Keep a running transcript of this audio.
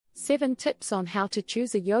7 tips on how to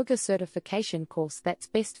choose a yoga certification course that's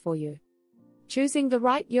best for you. Choosing the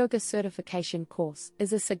right yoga certification course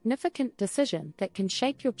is a significant decision that can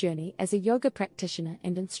shape your journey as a yoga practitioner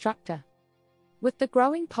and instructor. With the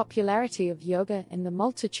growing popularity of yoga and the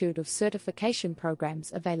multitude of certification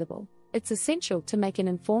programs available, it's essential to make an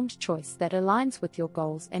informed choice that aligns with your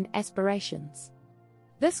goals and aspirations.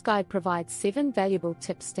 This guide provides 7 valuable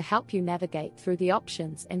tips to help you navigate through the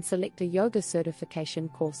options and select a yoga certification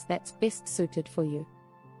course that's best suited for you.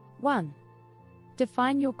 1.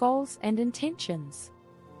 Define your goals and intentions.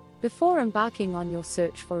 Before embarking on your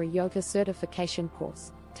search for a yoga certification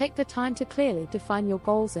course, take the time to clearly define your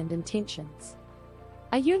goals and intentions.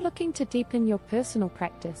 Are you looking to deepen your personal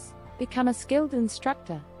practice, become a skilled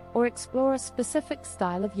instructor, or explore a specific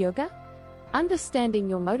style of yoga? Understanding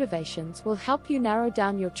your motivations will help you narrow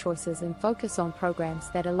down your choices and focus on programs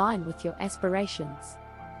that align with your aspirations.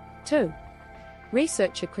 2.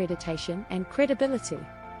 Research accreditation and credibility.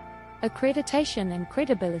 Accreditation and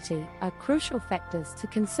credibility are crucial factors to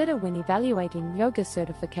consider when evaluating yoga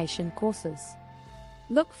certification courses.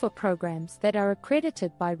 Look for programs that are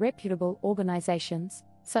accredited by reputable organizations,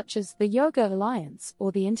 such as the Yoga Alliance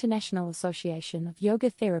or the International Association of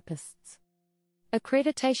Yoga Therapists.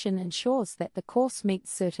 Accreditation ensures that the course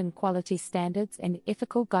meets certain quality standards and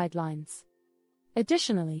ethical guidelines.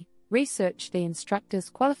 Additionally, research the instructor's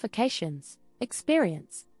qualifications,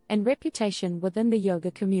 experience, and reputation within the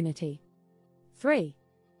yoga community. 3.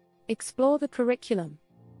 Explore the curriculum.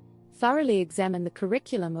 Thoroughly examine the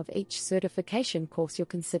curriculum of each certification course you're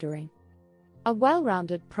considering. A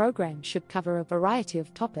well-rounded program should cover a variety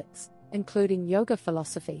of topics, including yoga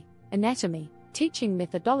philosophy, anatomy, teaching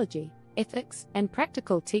methodology, ethics, and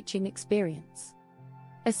practical teaching experience.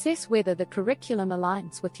 Assess whether the curriculum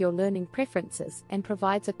aligns with your learning preferences and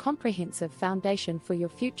provides a comprehensive foundation for your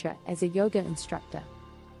future as a yoga instructor.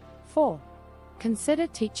 4. Consider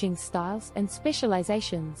teaching styles and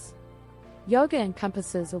specializations. Yoga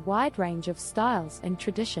encompasses a wide range of styles and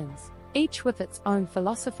traditions, each with its own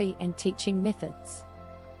philosophy and teaching methods.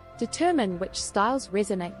 Determine which styles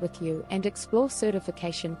resonate with you and explore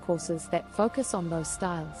certification courses that focus on those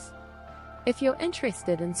styles. If you're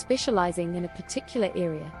interested in specializing in a particular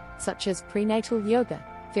area, such as prenatal yoga,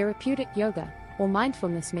 therapeutic yoga, or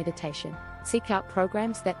mindfulness meditation, seek out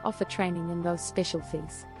programs that offer training in those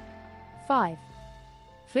specialties. 5.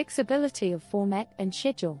 Flexibility of format and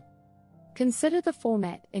schedule. Consider the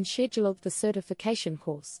format and schedule of the certification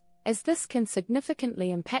course, as this can significantly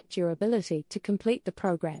impact your ability to complete the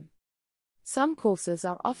program. Some courses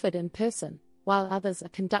are offered in person, while others are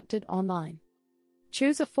conducted online.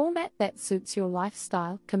 Choose a format that suits your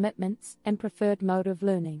lifestyle, commitments, and preferred mode of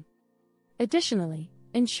learning. Additionally,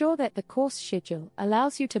 ensure that the course schedule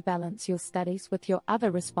allows you to balance your studies with your other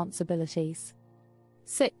responsibilities.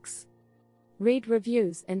 6. Read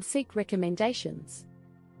reviews and seek recommendations.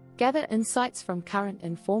 Gather insights from current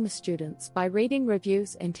and former students by reading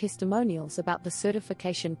reviews and testimonials about the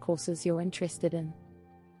certification courses you're interested in.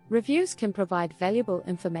 Reviews can provide valuable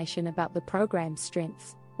information about the program's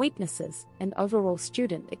strengths, weaknesses, and overall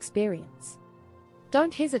student experience.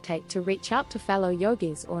 Don't hesitate to reach out to fellow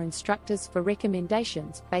yogis or instructors for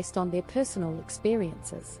recommendations based on their personal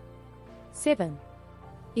experiences. 7.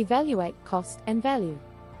 Evaluate cost and value.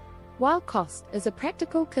 While cost is a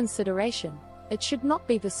practical consideration, it should not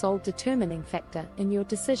be the sole determining factor in your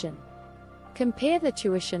decision. Compare the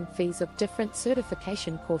tuition fees of different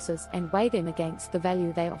certification courses and weigh them against the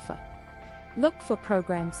value they offer. Look for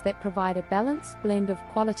programs that provide a balanced blend of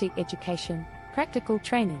quality education, practical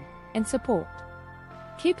training, and support.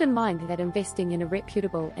 Keep in mind that investing in a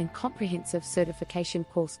reputable and comprehensive certification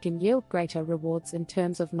course can yield greater rewards in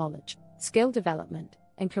terms of knowledge, skill development,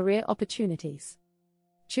 and career opportunities.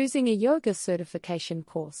 Choosing a yoga certification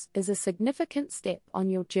course is a significant step on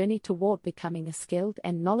your journey toward becoming a skilled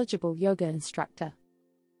and knowledgeable yoga instructor.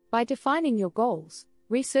 By defining your goals,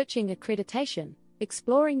 researching accreditation,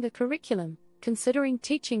 exploring the curriculum, considering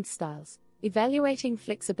teaching styles, evaluating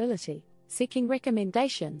flexibility, seeking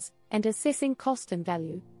recommendations, and assessing cost and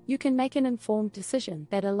value, you can make an informed decision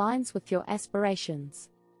that aligns with your aspirations.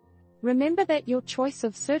 Remember that your choice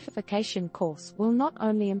of certification course will not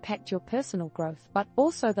only impact your personal growth but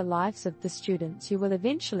also the lives of the students you will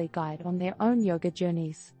eventually guide on their own yoga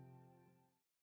journeys.